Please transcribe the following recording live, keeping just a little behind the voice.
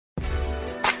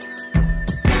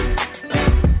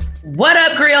What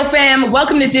up, Griot fam?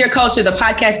 Welcome to Dear Culture, the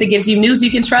podcast that gives you news you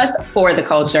can trust for the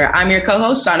culture. I'm your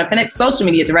co-host, Shauna Pennick, social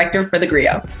media director for The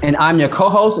Griot. And I'm your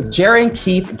co-host, Jaren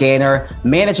Keith Gaynor,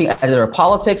 managing editor of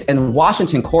politics and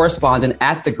Washington correspondent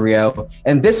at The Griot.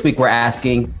 And this week we're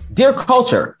asking, Dear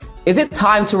Culture, is it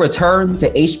time to return to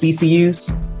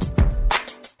HBCUs?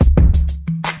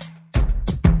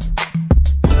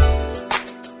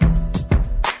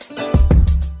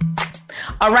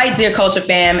 All right, Dear Culture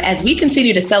fam, as we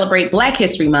continue to celebrate Black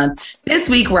History Month, this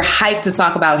week we're hyped to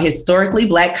talk about historically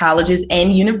Black colleges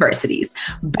and universities,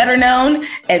 better known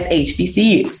as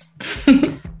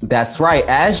HBCUs. That's right.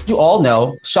 As you all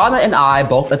know, Shauna and I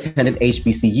both attended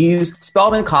HBCUs,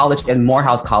 Spelman College and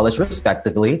Morehouse College,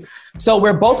 respectively. So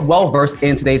we're both well-versed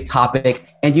in today's topic.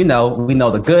 And we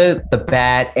know the good, the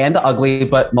bad, and the ugly,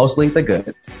 but mostly the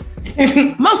good.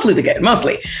 Mostly the good,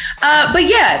 mostly. But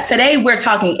yeah, today we're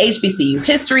talking HBCU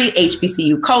history,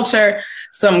 HBCU culture,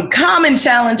 some common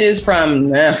challenges from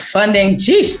funding,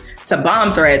 to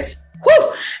bomb threats,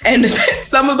 and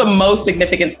some of the most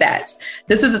significant stats.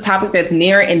 This is a topic that's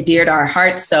near and dear to our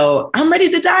hearts, so I'm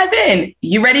ready to dive in.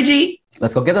 You ready, G?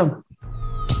 Let's go get them.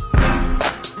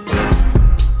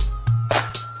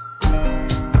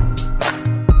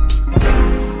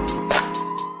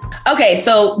 Okay,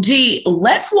 so G,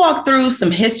 let's walk through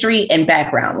some history and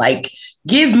background. Like,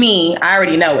 give me, I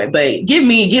already know it, but give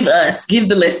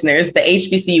the listeners the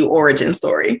HBCU origin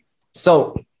story.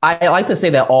 So I like to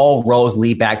say that all roads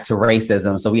lead back to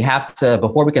racism. So we have to,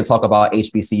 before we can talk about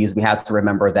HBCUs, we have to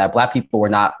remember that Black people were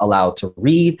not allowed to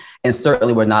read and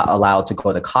certainly were not allowed to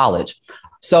go to college.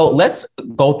 So let's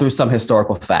go through some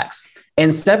historical facts. In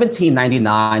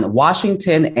 1799,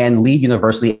 Washington and Lee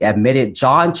University admitted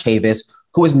John Chavis,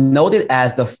 who is noted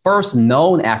as the first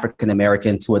known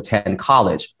African-American to attend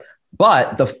college,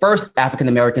 but the first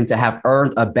African-American to have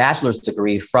earned a bachelor's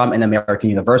degree from an American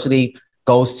university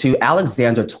goes to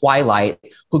Alexander Twilight,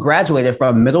 who graduated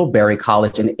from Middlebury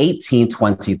College in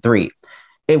 1823.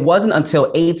 It wasn't until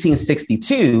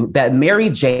 1862 that Mary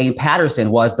Jane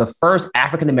Patterson was the first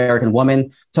African-American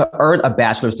woman to earn a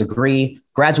bachelor's degree,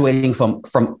 graduating from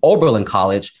Oberlin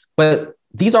College. But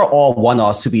these are all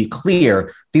one-offs, to be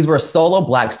clear. These were solo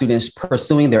Black students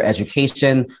pursuing their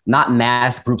education, not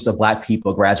mass groups of Black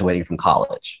people graduating from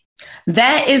college.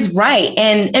 That is right.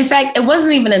 And in fact, it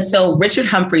wasn't even until Richard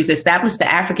Humphreys established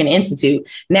the African Institute,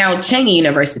 now Cheyney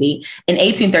University, in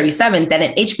 1837 that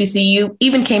an HBCU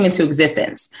even came into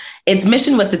existence. Its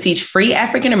mission was to teach free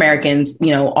African Americans,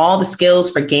 all the skills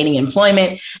for gaining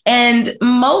employment. And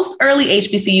most early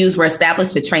HBCUs were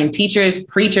established to train teachers,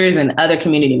 preachers, and other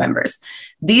community members.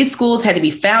 These schools had to be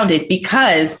founded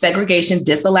because segregation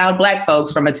disallowed Black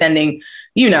folks from attending,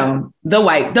 the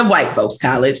white folks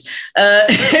college.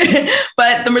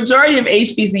 But the majority of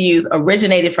HBCUs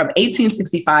originated from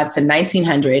 1865 to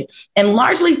 1900 and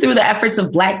largely through the efforts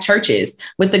of Black churches,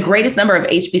 with the greatest number of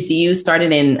HBCUs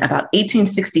started in about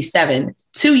 1867,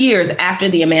 2 years after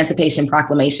the Emancipation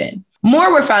Proclamation.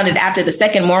 More were founded after the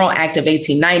Second Morrill Act of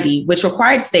 1890, which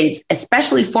required states,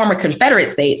 especially former Confederate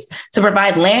states, to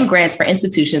provide land grants for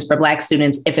institutions for Black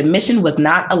students if admission was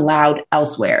not allowed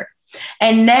elsewhere.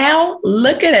 And now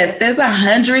look at us. There's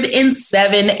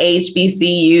 107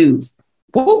 HBCUs.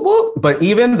 Whoop, whoop. But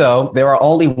even though there are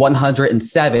only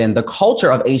 107, the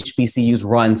culture of HBCUs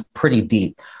runs pretty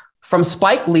deep. From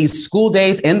Spike Lee's School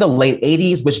Days in the late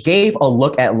 80s, which gave a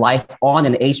look at life on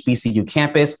an HBCU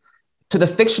campus, to the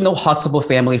fictional Huxtable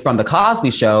family from The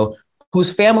Cosby Show,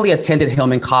 whose family attended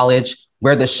Hillman College,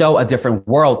 where the show A Different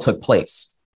World took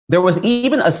place. There was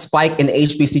even a spike in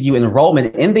HBCU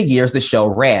enrollment in the years the show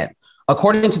ran.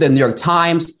 According to the New York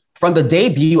Times, from the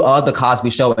debut of The Cosby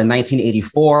Show in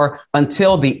 1984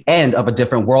 until the end of A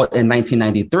Different World in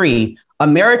 1993,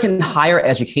 American higher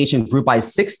education grew by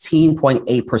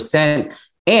 16.8%.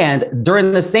 And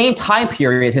during the same time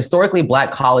period, historically Black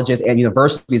colleges and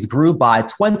universities grew by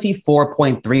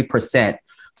 24.3%,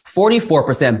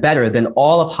 44% better than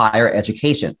all of higher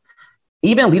education.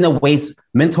 Even Lena Waithe's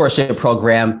mentorship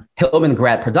program, Hillman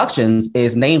Grad Productions,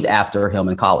 is named after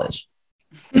Hillman College.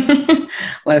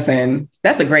 Listen,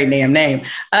 that's a great damn name.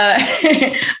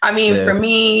 For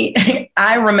me,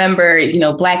 I remember,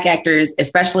 Black actors,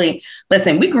 especially,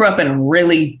 listen, we grew up in a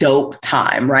really dope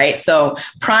time, right? So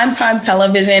primetime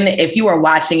television, if you were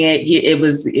watching it, it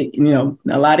was, a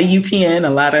lot of UPN, a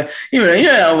lot of,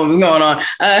 what was going on.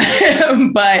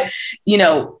 But,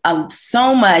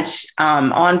 so much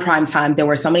on primetime, there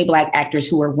were so many Black actors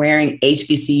who were wearing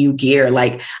HBCU gear.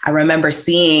 Like I remember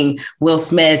seeing Will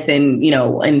Smith and,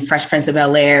 in Fresh Prince to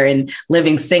Bel-Air and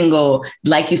Living Single.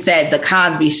 Like you said, The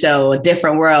Cosby Show, A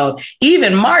Different World.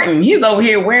 Even Martin, he's over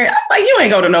here wearing, I was like, you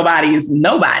ain't go to nobody's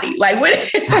nobody. Like, what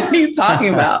are you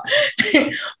talking about?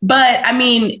 But I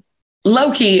mean,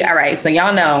 low key, all right, so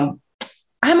y'all know,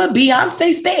 I'm a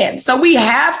Beyonce stan. So we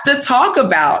have to talk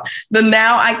about the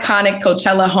now iconic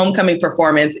Coachella homecoming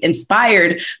performance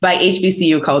inspired by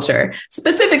HBCU culture,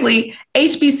 specifically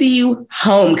HBCU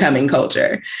homecoming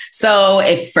culture. So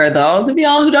if for those of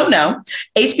y'all who don't know,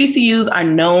 HBCUs are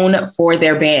known for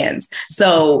their bands.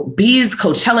 So B's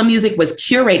Coachella music was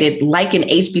curated like an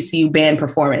HBCU band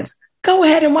performance. Go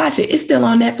ahead and watch it. It's still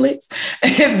on Netflix.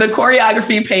 The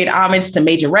choreography paid homage to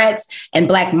majorettes and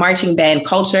Black marching band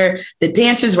culture. The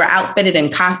dancers were outfitted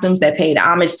in costumes that paid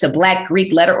homage to Black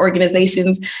Greek letter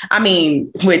organizations. I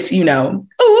mean, which, you know,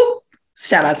 ooh,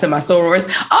 shout out to my sorors.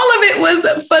 All of it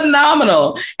was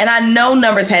phenomenal. And I know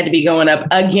numbers had to be going up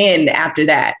again after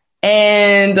that.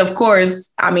 And of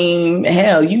course, I mean,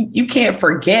 hell, you can't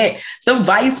forget the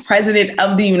vice president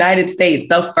of the United States,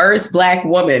 the first Black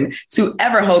woman to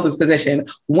ever hold this position,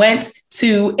 went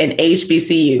to an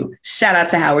HBCU. Shout out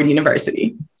to Howard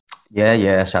University.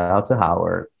 Yeah. Shout out to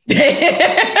Howard.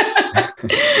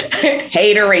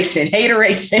 Hateration.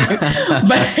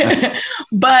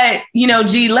 but, you know,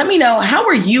 G, let me know, how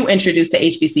were you introduced to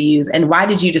HBCUs and why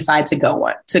did you decide to go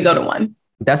to one?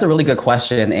 That's a really good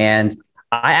question. And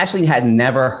I actually had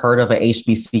never heard of a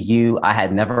HBCU. I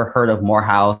had never heard of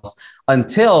Morehouse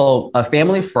until a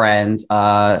family friend,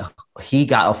 he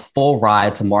got a full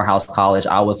ride to Morehouse College.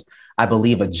 I was, I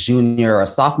believe, a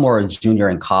sophomore or junior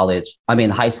in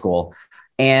high school.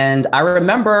 And I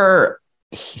remember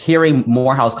hearing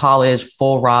Morehouse College,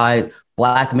 full ride,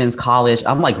 Black Men's College.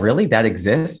 I'm like, really? That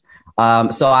exists?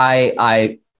 So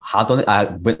I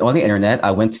went on the internet.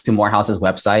 I went to Morehouse's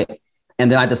website. And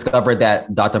then I discovered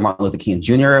that Dr. Martin Luther King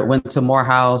Jr. went to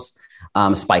Morehouse.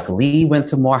 Spike Lee went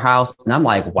to Morehouse. And I'm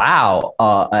like, wow,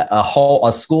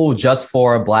 a school just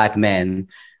for Black men.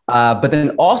 But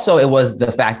then also it was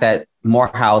the fact that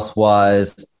Morehouse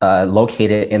was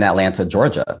located in Atlanta,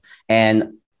 Georgia.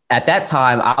 And at that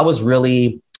time, I was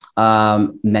really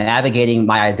navigating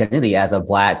my identity as a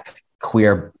Black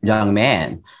queer young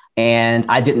man. And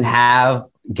I didn't have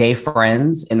gay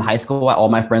friends in high school. All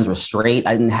my friends were straight.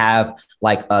 I didn't have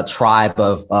like a tribe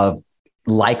of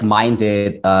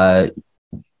like-minded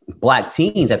Black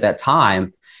teens at that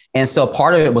time. And so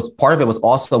part of it was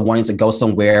also wanting to go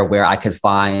somewhere where I could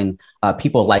find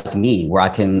people like me, where I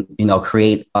can, you know,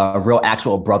 create a real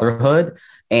actual brotherhood.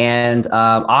 And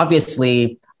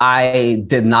obviously I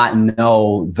did not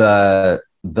know the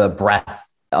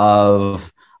breadth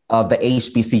of the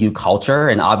HBCU culture.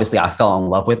 And obviously I fell in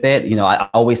love with it. You know, I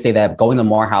always say that going to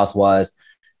Morehouse was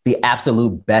the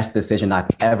absolute best decision I've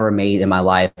ever made in my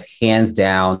life, hands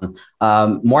down.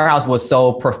 Morehouse was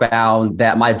so profound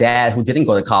that my dad, who didn't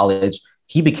go to college,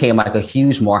 he became like a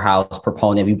huge Morehouse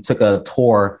proponent. We took a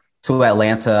tour to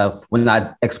Atlanta when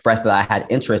I expressed that I had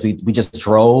interest. We just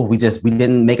drove. We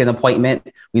didn't make an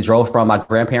appointment. We drove from my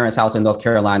grandparents' house in North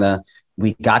Carolina.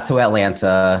 We got to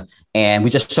Atlanta and we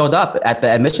just showed up at the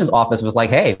admissions office. It was like,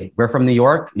 hey, we're from New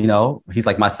York. You know, he's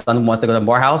like, my son wants to go to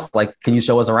Morehouse. Like, can you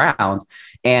show us around?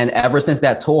 And ever since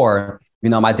that tour, you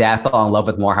know, my dad fell in love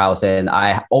with Morehouse, and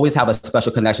I always have a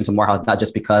special connection to Morehouse, not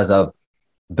just because of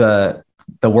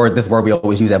this word we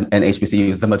always use in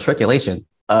HBCUs, the matriculation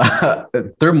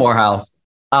through Morehouse,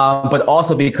 but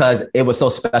also because it was so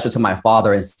special to my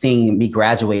father, and seeing me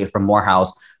graduate from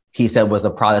Morehouse, he said, was the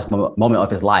proudest moment of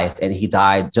his life. And he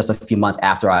died just a few months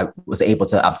after I was able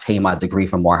to obtain my degree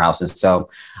from Morehouse. And so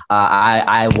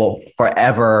I will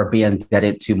forever be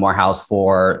indebted to Morehouse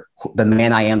for the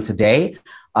man I am today.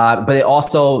 But it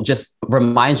also just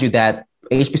reminds you that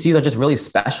HBCUs are just really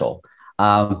special.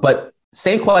 But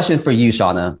same question for you,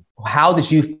 Shauna. How did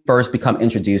you first become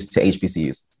introduced to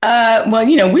HBCUs? Well,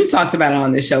 you know, we've talked about it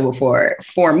on this show before.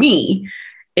 For me,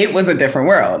 it was A Different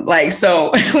World. Like, so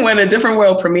when A Different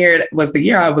World premiered was the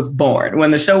year I was born.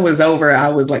 When the show was over, I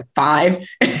was like 5.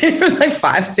 It was like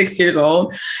 5, 6 years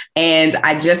old. And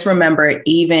I just remember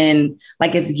even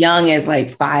like as young as like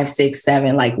 5, 6,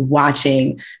 7, like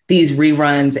watching these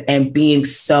reruns and being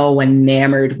so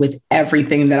enamored with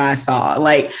everything that I saw.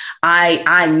 Like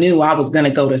I knew I was going to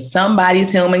go to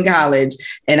somebody's Hillman College,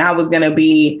 and I was going to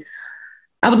be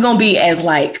as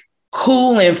like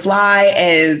cool and fly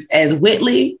as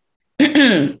Whitley.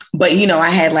 But, you know, I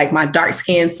had like my dark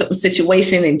skin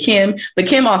situation and Kim, but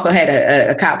Kim also had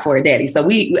a cop for a daddy. So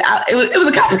it was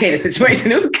a complicated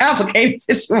situation. It was a complicated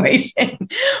situation.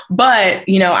 But,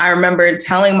 you know, I remember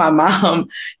telling my mom,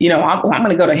 you know, I'm going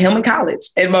to go to Hillman College.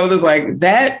 And my mother's like,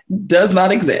 that does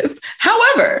not exist.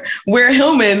 However, where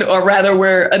Hillman, or rather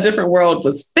where A Different World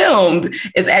was filmed,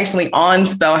 is actually on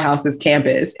Spellhouse's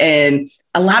campus. And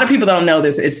a lot of people don't know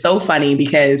this. It's so funny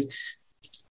because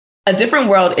A Different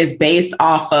World is based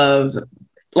off of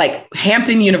like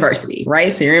Hampton University,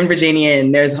 right? So you're in Virginia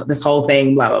and there's this whole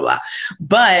thing, blah, blah, blah.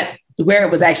 But where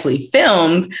it was actually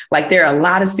filmed, like there are a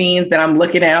lot of scenes that I'm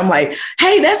looking at. I'm like,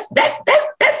 hey, that's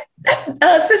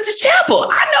Sister Chapel.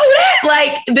 I know that.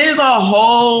 Like there's a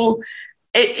whole,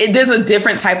 there's a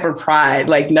different type of pride,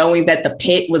 like knowing that the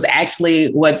pit was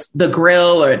actually what's the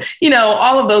grill, or, you know,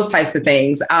 all of those types of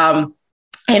things.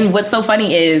 And what's so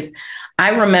funny is I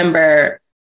remember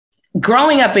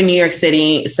growing up in New York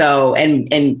City. So,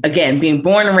 and again, being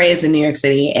born and raised in New York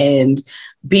City and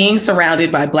being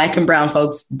surrounded by Black and brown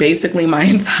folks, basically my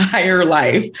entire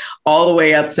life, all the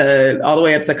way up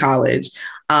to college.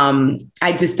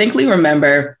 I distinctly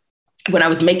remember when I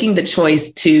was making the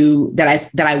choice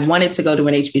that I wanted to go to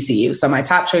an HBCU. So my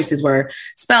top choices were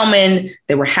Spelman,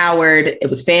 they were Howard, it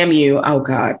was FAMU. Oh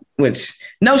God, which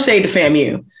no shade to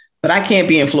FAMU, but I can't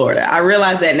be in Florida. I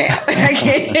realize that now.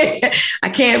 I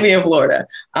can't be in Florida.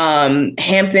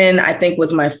 Hampton, I think,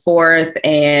 was my fourth,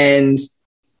 and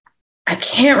I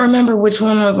can't remember which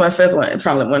one was my fifth one. It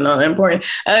probably wasn't all important.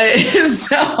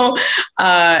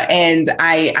 And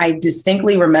I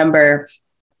distinctly remember,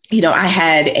 you know, I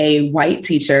had a white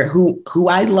teacher who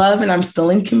I love and I'm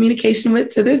still in communication with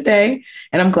to this day.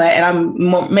 And I'm glad, and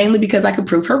I'm mainly because I could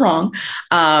prove her wrong.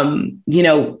 You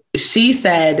know, she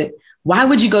said, why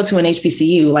would you go to an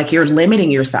HBCU? Like, you're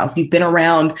limiting yourself. You've been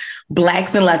around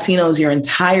Blacks and Latinos your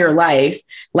entire life.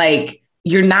 Like,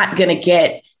 you're not going to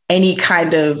get any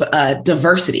kind of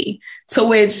diversity. To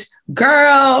which,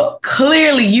 girl,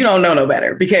 clearly you don't know no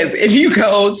better, because if you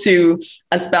go to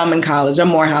a Spelman College, a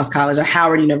Morehouse College, a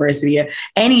Howard University,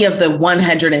 any of the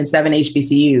 107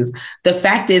 HBCUs, the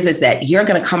fact is that you're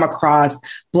going to come across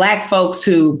Black folks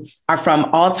who are from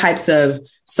all types of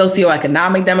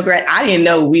socioeconomic demographic. I didn't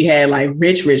know we had like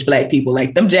rich Black people,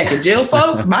 like them Jack and Jill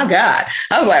folks. My God.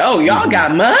 I was like, oh, y'all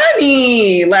got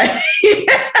money. Like,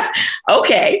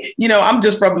 okay. You know, I'm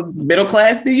just from middle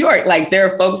class New York. Like, there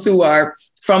are folks who are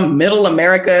from middle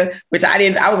America, which I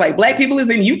was like, Black people is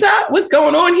in Utah. What's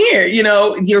going on here? You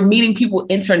know, you're meeting people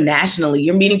internationally.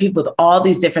 You're meeting people with all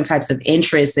these different types of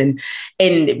interests and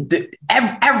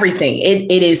everything.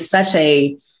 It is such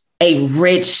a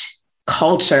rich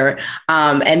culture.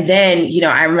 And then, you know,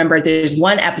 I remember there's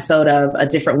one episode of A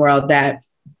Different World that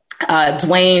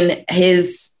Dwayne,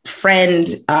 his friend,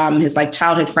 his like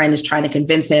childhood friend, is trying to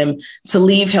convince him to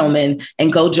leave Hillman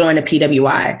and go join a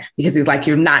PWI, because he's like,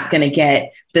 you're not going to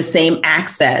get the same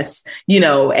access, you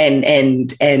know,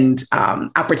 and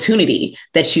opportunity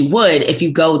that you would if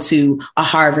you go to a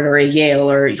Harvard or a Yale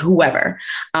or whoever.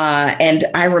 And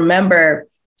I remember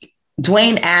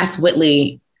Dwayne asked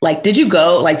Whitley, like, did you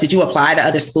apply to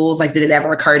other schools? Like, did it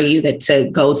ever occur to you that to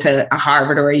go to a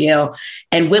Harvard or a Yale?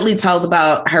 And Whitley tells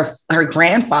about her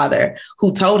grandfather,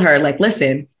 who told her, like,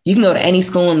 listen, you can go to any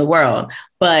school in the world,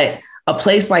 but a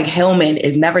place like Hillman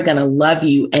is never going to love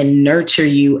you and nurture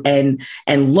you and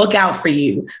look out for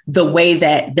you the way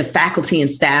that the faculty and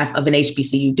staff of an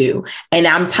HBCU do. And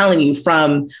I'm telling you,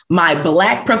 from my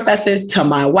Black professors to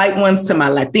my white ones to my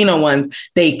Latino ones,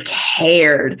 they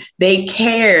cared.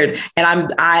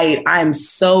 And I'm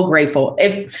so grateful.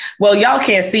 Y'all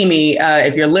can't see me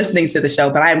if you're listening to the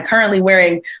show, but I'm currently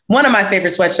wearing one of my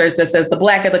favorite sweatshirts that says, "The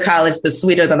blacker the college, the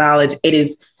sweeter the knowledge." It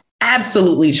is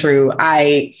absolutely true.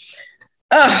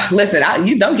 Listen,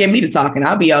 you don't get me to talking.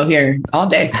 I'll be out here all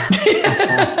day.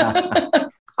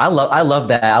 I love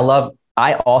that.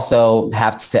 I also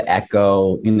have to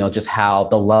echo, you know, just how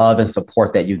the love and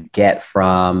support that you get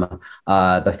from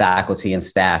the faculty and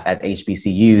staff at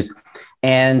HBCUs.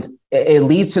 And it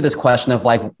leads to this question of,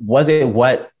 like, was it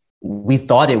what we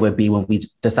thought it would be when we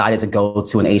decided to go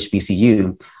to an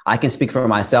HBCU? I can speak for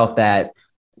myself that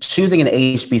choosing an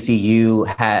HBCU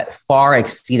had far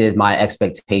exceeded my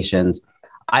expectations.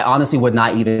 I honestly would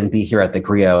not even be here at the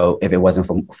Griot if it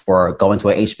wasn't for going to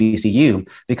a HBCU,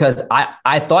 because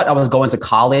I thought I was going to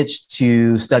college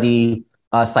to study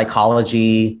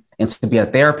psychology and to be a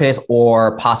therapist,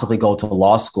 or possibly go to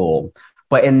law school.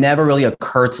 But it never really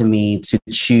occurred to me to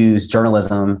choose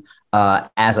journalism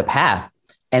as a path.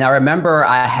 And I remember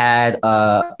I had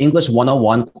an English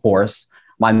 101 course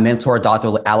my mentor,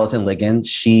 Dr. Allison Ligon,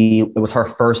 it was her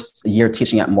first year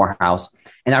teaching at Morehouse.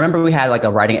 And I remember we had like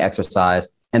a writing exercise.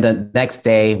 And the next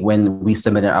day when we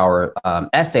submitted our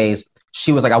essays,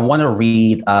 she was like, I want to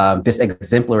read this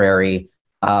exemplary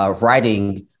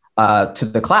writing to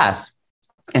the class.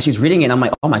 And she's reading it. And I'm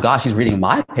like, oh my gosh, she's reading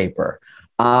my paper.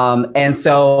 And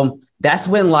so that's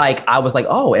when like, I was like,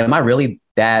 oh, am I really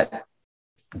that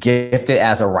gifted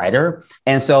as a writer?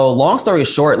 And so long story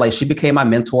short, like she became my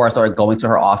mentor. I started going to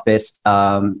her office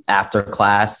after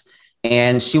class.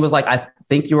 And she was like, I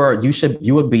think you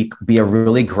would be a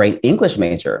really great English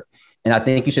major. And I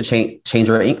think you should change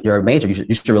your major.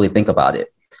 You should really think about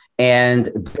it. And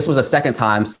this was the second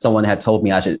time someone had told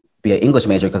me I should be an English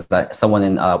major, because someone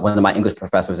in one of my English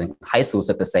professors in high school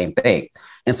said the same thing.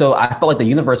 And so I felt like the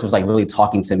universe was like really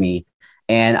talking to me.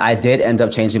 And I did end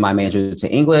up changing my major to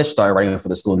English, started writing for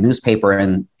the school newspaper,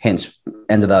 and hence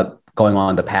ended up going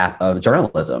on the path of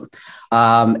journalism.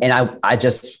 And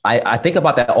I think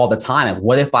about that all the time. Like,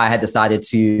 what if I had decided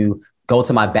to go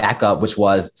to my backup, which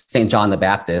was St. John the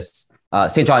Baptist,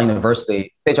 St. John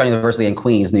University in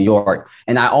Queens, New York.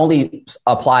 And I only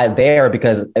applied there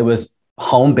because it was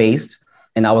home-based.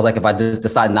 And I was like, if I just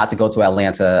decide not to go to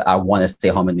Atlanta, I want to stay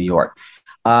home in New York.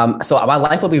 So my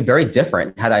life would be very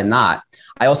different had I not.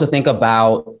 I also think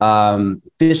about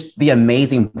the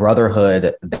amazing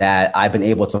brotherhood that I've been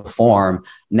able to form.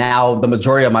 Now, the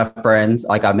majority of my friends,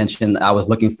 like I mentioned, I was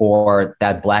looking for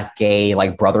that Black gay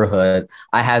like brotherhood.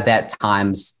 I have that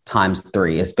times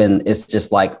 3. It's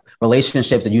just like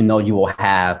relationships that you will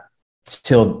have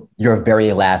till your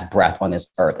very last breath on this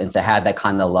earth. And to have that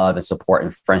kind of love and support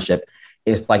and friendship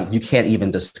is like, you can't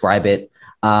even describe it.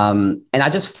 And I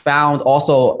just found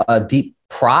also a deep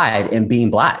pride in being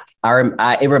Black.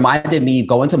 It reminded me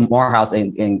going to Morehouse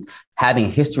and having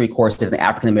history courses and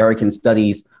African-American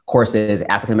studies courses,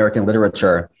 African-American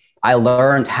literature. I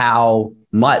learned how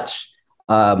much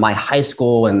my high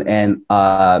school and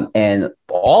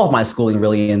all of my schooling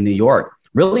really in New York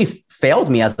really failed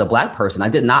me as a Black person. I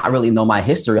did not really know my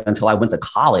history until I went to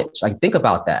college. Like, think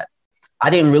about that. I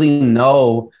didn't really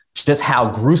know just how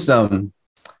gruesome,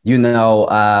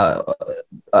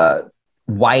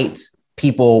 white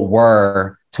people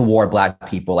were toward Black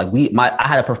people. Like I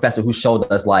had a professor who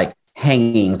showed us like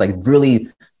hangings, like really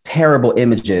terrible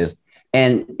images.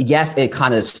 And yes, it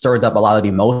kind of stirred up a lot of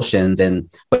emotions,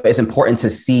 but it's important to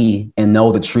see and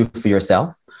know the truth for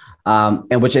yourself. And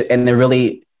it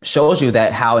really shows you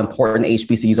that how important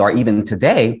HBCUs are even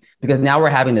today, because now we're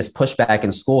having this pushback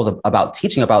in schools about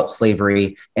teaching about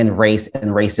slavery and race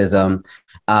and racism.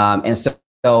 And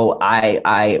so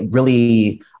I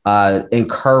really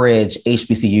encourage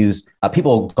HBCUs,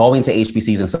 people going to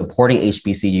HBCUs and supporting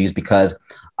HBCUs, because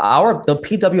the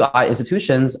PWI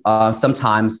institutions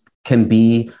sometimes can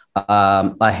be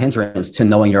a hindrance to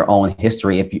knowing your own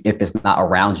history if it's not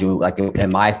around you. Like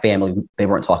in my family, they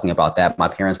weren't talking about that. My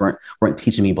parents weren't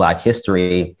teaching me Black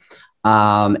history,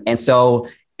 and so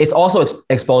it's also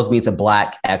exposed me to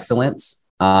Black excellence.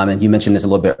 And you mentioned this a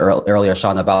little bit earlier,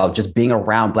 Sean, about just being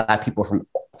around Black people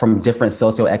from different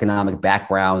socioeconomic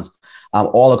backgrounds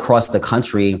all across the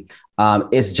country.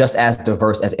 Is just as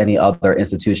diverse as any other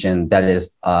institution that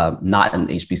is not an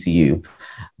HBCU.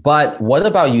 But what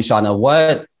about you,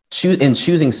 Shauna? In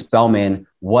choosing Spelman,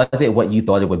 was it what you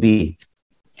thought it would be?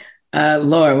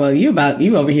 Lord, well, you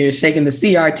over here shaking the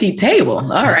CRT table.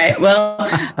 All right. Well,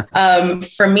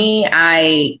 for me,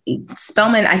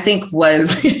 Spelman, I think,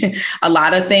 was a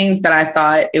lot of things that I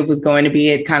thought it was going to be.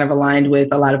 It kind of aligned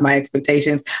with a lot of my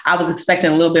expectations. I was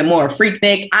expecting a little bit more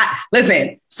Freaknik.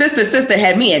 Listen, sister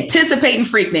had me anticipating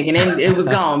Freaknik, and then it was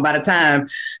gone by the time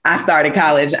I started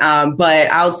college.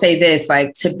 But I'll say this,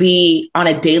 like, to be on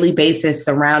a daily basis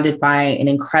surrounded by an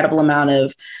incredible amount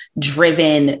of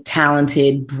driven,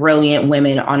 talented, brilliant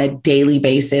women on a daily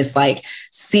basis, like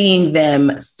seeing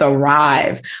them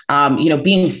thrive,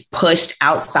 being pushed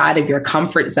outside of your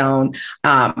comfort zone.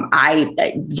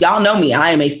 Y'all know me,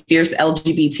 I am a fierce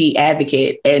LGBT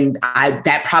advocate, and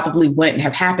that probably wouldn't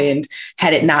have happened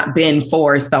had it not been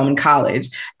for Spelman College.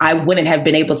 I wouldn't have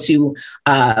been able to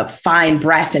find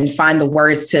breath and find the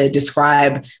words to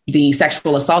describe the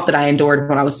sexual assault that I endured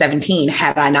when I was 17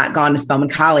 had I not gone to Spelman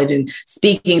College and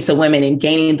speaking to women and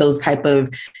gaining those type of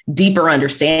deeper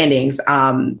understandings.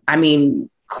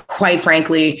 Quite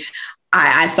frankly,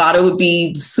 I thought it would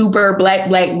be super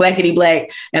blackity black,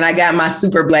 and I got my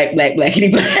super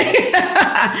blackity black.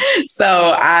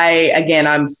 So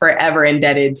I'm forever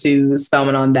indebted to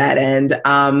Spelman on that end.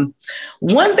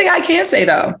 One thing I can say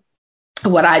though,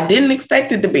 what I didn't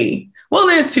expect it to be, well,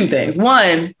 there's two things.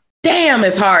 One, damn,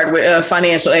 it's hard with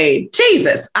financial aid.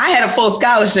 Jesus, I had a full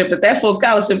scholarship, but that full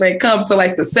scholarship ain't come to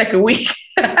like the second week.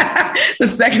 The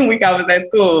second week I was at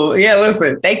school. Yeah,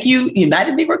 listen, thank you,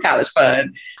 United Negro College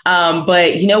Fund.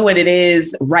 But you know what it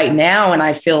is right now, and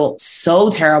I feel so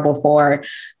terrible for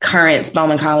current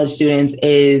Spelman College students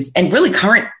and really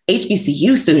current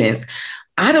HBCU students.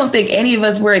 I don't think any of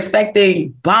us were expecting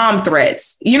bomb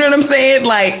threats. You know what I'm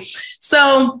saying?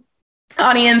 So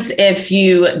audience, if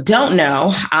you don't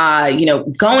know,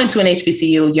 going to an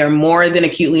HBCU, you're more than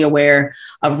acutely aware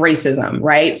of racism,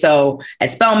 right? So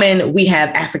at Spelman, we have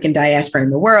African diaspora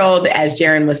in the world. As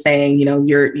Jaron was saying,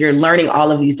 you're learning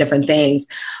all of these different things.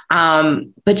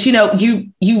 But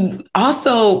you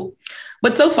also,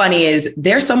 what's so funny is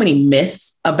there's so many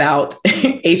myths about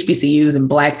HBCUs and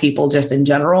Black people just in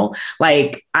general.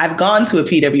 Like, I've gone to a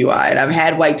PWI and I've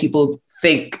had white people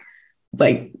think,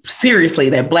 like, seriously,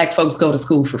 that Black folks go to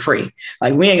school for free.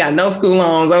 Like, we ain't got no school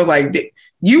loans. I was like,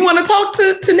 you want to talk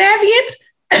to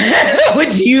Navient?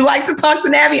 Would you like to talk to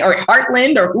Navient or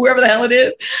Heartland or whoever the hell it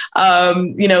is?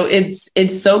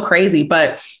 It's so crazy.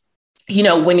 But,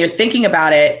 when you're thinking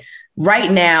about it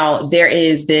right now, there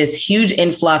is this huge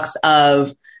influx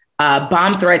of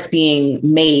bomb threats being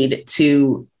made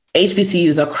to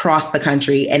HBCUs across the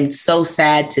country. And it's so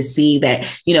sad to see that,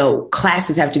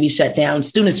 classes have to be shut down.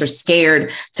 Students are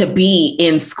scared to be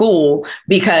in school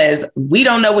because we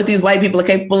don't know what these white people are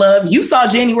capable of. You saw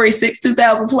January 6th,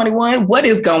 2021. What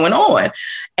is going on?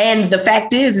 And the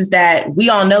fact is that we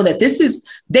all know that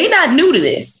they not new to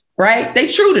this, right? They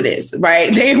true to this,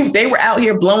 right? They were out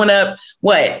here blowing up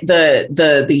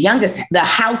the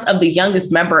house of the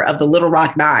youngest member of the Little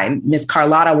Rock Nine, Miss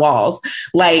Carlotta Walls.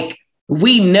 Like,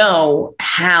 we know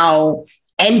how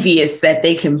envious that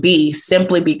they can be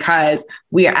simply because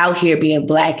we are out here being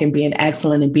Black and being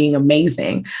excellent and being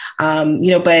amazing.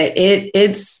 But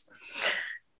it's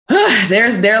there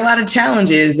are a lot of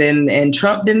challenges, and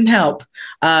Trump didn't help.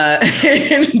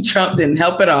 Trump didn't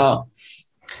help at all.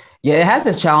 Yeah, it has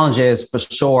its challenges for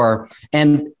sure.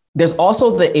 And there's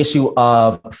also the issue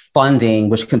of funding,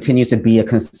 which continues to be a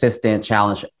consistent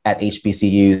challenge at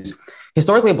HBCUs.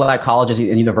 Historically, Black colleges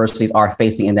and universities are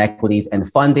facing inequities in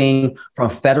funding from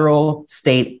federal,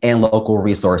 state, and local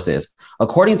resources.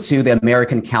 According to the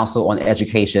American Council on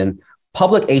Education,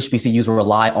 public HBCUs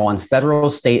rely on federal,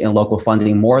 state, and local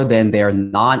funding more than their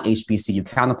non-HBCU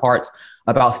counterparts,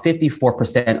 about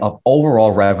 54% of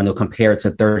overall revenue compared to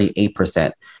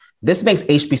 38%. This makes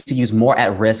HBCUs more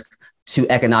at risk to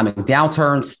economic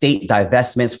downturn, state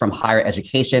divestments from higher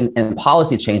education, and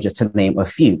policy changes, to name a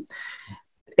few.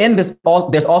 In this,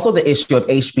 there's also the issue of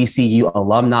HBCU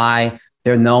alumni.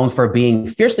 They're known for being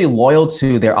fiercely loyal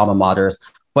to their alma maters,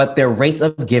 but their rates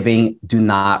of giving do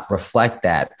not reflect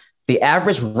that. The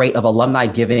average rate of alumni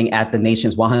giving at the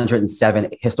nation's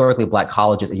 107 historically Black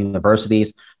colleges and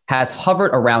universities has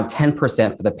hovered around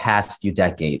 10% for the past few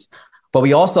decades. But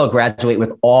we also graduate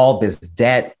with all this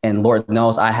debt, and Lord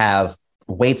knows I have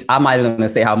weights. I'm not even going to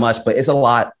say how much, but it's a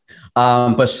lot.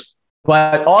 But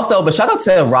shout out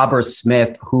to Robert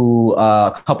Smith, who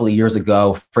a couple of years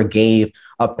ago paid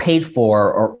off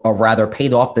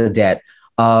the debt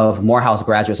of Morehouse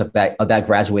graduates of that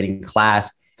graduating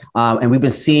class. And we've been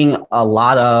seeing a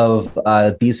lot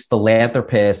of these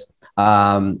philanthropists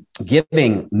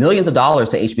giving millions of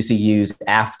dollars to HBCUs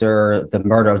after the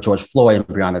murder of George Floyd and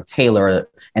Breonna Taylor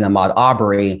and Ahmaud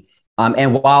Arbery.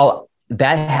 And while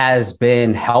that has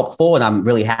been helpful, and I'm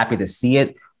really happy to see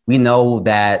it, we know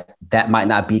that might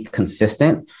not be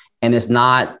consistent, and it's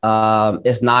not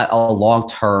a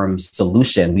long-term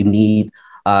solution. We need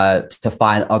to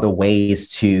find other ways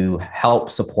to help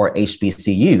support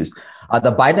HBCUs.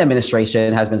 The Biden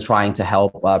administration has been trying to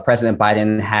help. President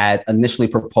Biden had initially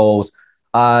proposed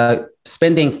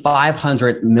spending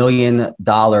 $500 million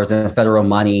in federal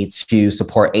money to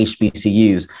support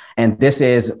HBCUs. And this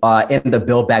is in the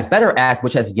Build Back Better Act,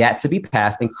 which has yet to be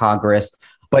passed in Congress.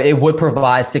 But it would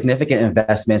provide significant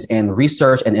investments in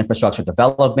research and infrastructure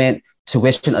development,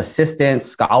 tuition assistance,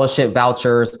 scholarship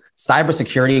vouchers,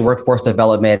 cybersecurity, workforce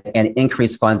development, and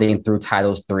increased funding through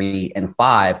Titles 3 and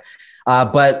 5.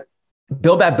 But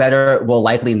Build Back Better will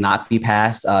likely not be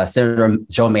passed. Senator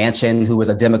Joe Manchin, who is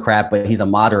a Democrat, but he's a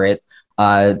moderate,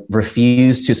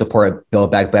 refused to support Build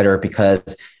Back Better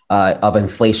because of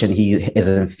inflation. He is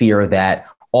in fear that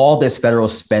all this federal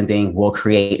spending will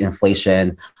create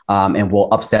inflation and will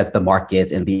upset the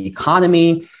markets and the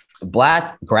economy.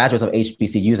 Black graduates of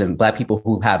HBCUs and Black people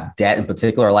who have debt in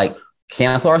particular are like,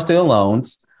 cancel our student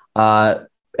loans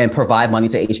and provide money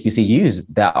to HBCUs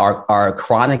that are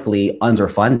chronically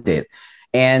underfunded.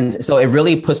 And so it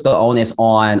really puts the onus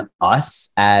on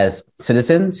us as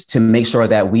citizens to make sure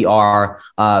that we are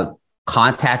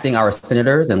contacting our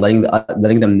senators and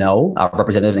letting them know, our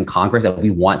representatives in Congress, that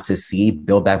we want to see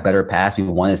Build Back Better pass. We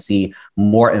want to see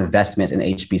more investments in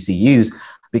HBCUs,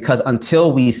 because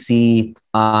until we see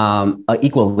an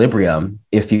equilibrium,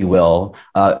 if you will,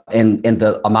 in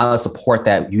the amount of support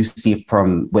that you see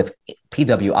with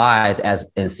PWIs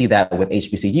and see that with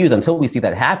HBCUs, until we see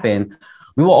that happen,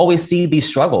 we will always see these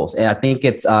struggles. And I think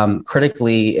it's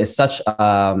it's such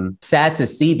sad to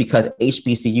see, because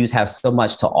HBCUs have so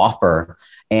much to offer.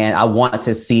 And I want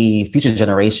to see future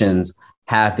generations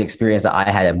have the experience that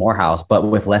I had at Morehouse, but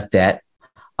with less debt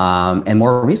and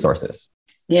more resources.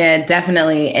 Yeah,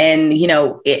 definitely. And,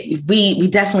 we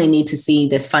definitely need to see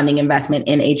this funding investment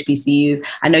in HBCUs.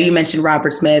 I know you mentioned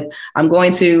Robert Smith. I'm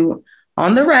going to,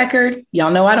 on the record,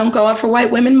 y'all know I don't go up for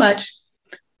white women much,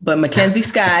 but Mackenzie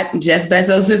Scott, Jeff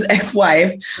Bezos'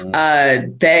 ex-wife,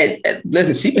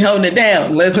 listen, she been holding it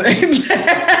down. Listen,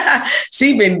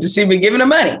 she been giving her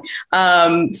money.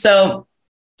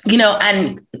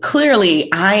 And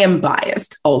clearly I am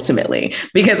biased ultimately,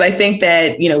 because I think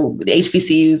that, the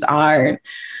HBCUs are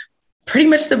pretty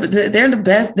much they're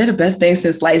the best thing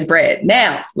since sliced bread.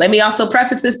 Now, let me also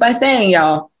preface this by saying,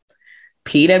 y'all,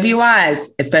 PWIs,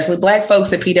 especially Black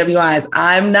folks at PWIs,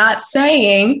 I'm not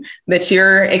saying that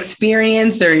your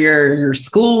experience or your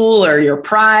school or your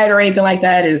pride or anything like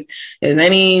that is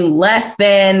any less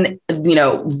than,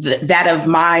 that of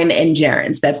mine and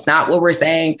Jaren's. That's not what we're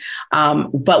saying.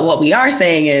 But what we are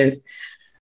saying is,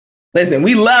 listen,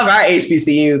 we love our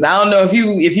HBCUs. I don't know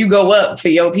if you go up for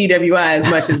your PWI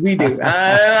as much as we do.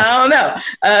 I don't know.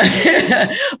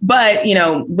 But,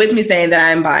 with me saying that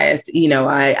I'm biased,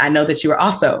 I know that you are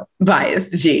also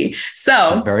biased, G.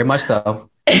 So very much so.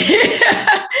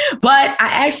 But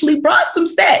I actually brought some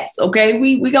stats. OK,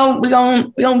 we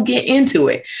gonna get into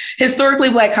it. Historically,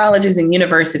 Black colleges and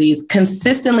universities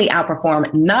consistently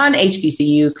outperform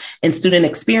non-HBCUs in student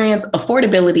experience,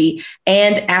 affordability,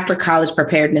 and after college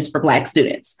preparedness for Black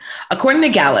students. According to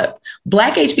Gallup,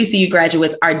 Black HBCU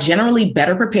graduates are generally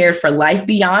better prepared for life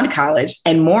beyond college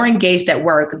and more engaged at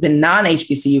work than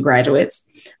non-HBCU graduates.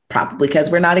 Probably because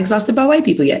we're not exhausted by white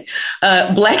people yet.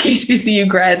 Black HBCU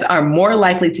grads are more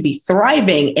likely to be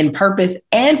thriving in purpose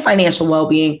and financial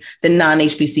well-being than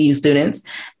non-HBCU students.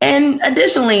 And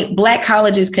additionally, Black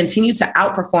colleges continue to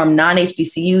outperform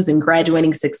non-HBCUs in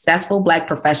graduating successful Black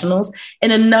professionals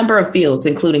in a number of fields,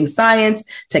 including science,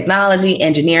 technology,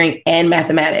 engineering, and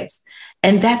mathematics.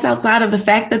 And that's outside of the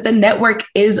fact that the network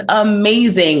is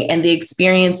amazing and the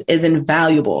experience is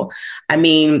invaluable. I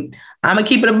mean, I'm gonna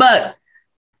keep it a buck.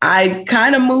 I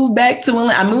kind of moved back to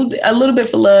Atlanta. I moved a little bit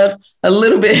for love, a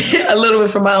little bit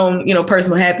for my own,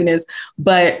 personal happiness.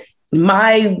 But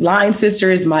my line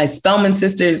sisters, my Spelman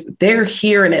sisters, they're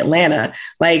here in Atlanta.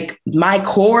 Like, my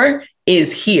core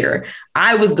is here.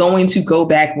 I was going to go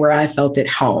back where I felt at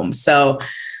home. So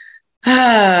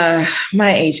my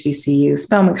HBCU,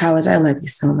 Spelman College, I love you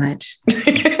so much.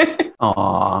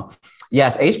 Aw.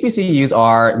 Yes, HBCUs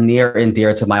are near and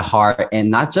dear to my heart, and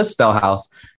not just Spellhouse.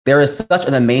 There is such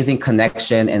an amazing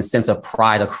connection and sense of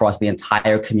pride across the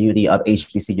entire community of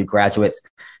HBCU graduates.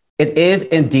 It is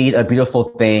indeed a beautiful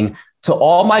thing. To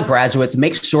all my graduates,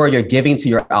 make sure you're giving to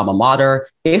your alma mater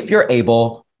if you're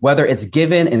able, whether it's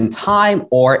given in time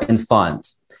or in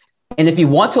funds. And if you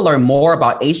want to learn more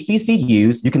about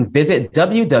HBCUs, you can visit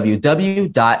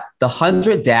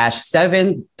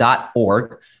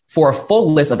www.the100-7.org for a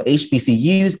full list of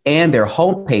HBCUs and their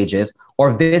home pages,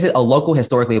 or visit a local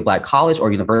historically Black college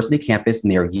or university campus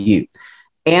near you.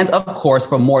 And of course,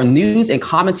 for more news and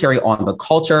commentary on the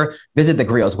culture, visit The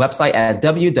Grio's website at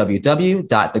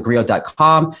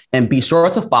www.thegrio.com, and be sure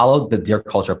to follow the Dear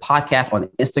Culture podcast on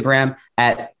Instagram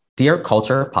at Dear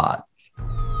Culture Pod.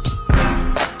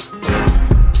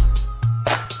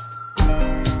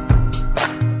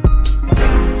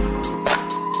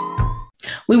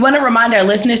 We want to remind our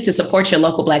listeners to support your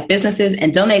local Black businesses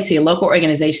and donate to your local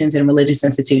organizations and religious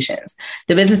institutions.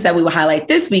 The business that we will highlight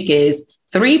this week is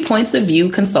 3 Points of View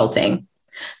Consulting.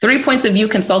 3 Points of View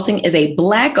Consulting is a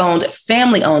Black-owned,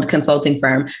 family-owned consulting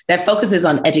firm that focuses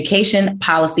on education,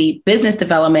 policy, business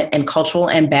development, and cultural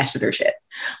ambassadorship.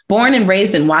 Born and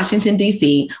raised in Washington,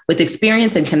 D.C., with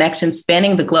experience and connections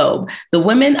spanning the globe, the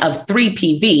women of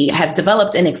 3PV have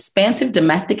developed an expansive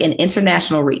domestic and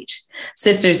international reach.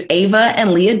 Sisters Ava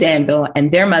and Leah Danville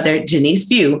and their mother, Janice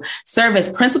Few, serve as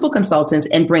principal consultants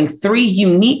and bring 3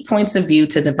 unique points of view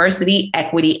to diversity,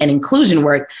 equity, and inclusion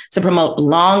work to promote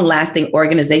long-lasting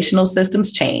organizational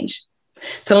systems change.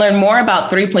 To learn more about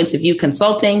 3 Points of View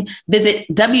Consulting, visit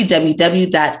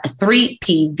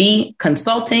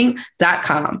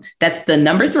www.3pvconsulting.com. That's the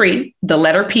number 3, the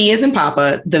letter P as in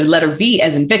Papa, the letter V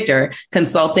as in Victor,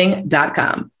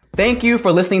 consulting.com. Thank you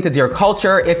for listening to Dear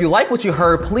Culture. If you like what you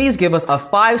heard, please give us a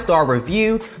 5-star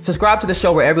review, subscribe to the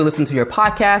show wherever you listen to your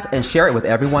podcast, and share it with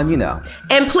everyone you know.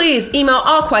 And please email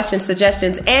all questions,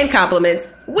 suggestions, and compliments.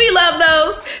 We love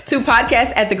those to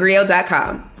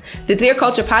podcast@thegrio.com. The Dear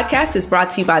Culture podcast is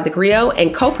brought to you by The Griot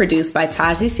and co-produced by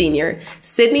Taji Sr.,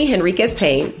 Sydney Henriquez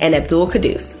Payne, and Abdul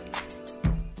Caduce.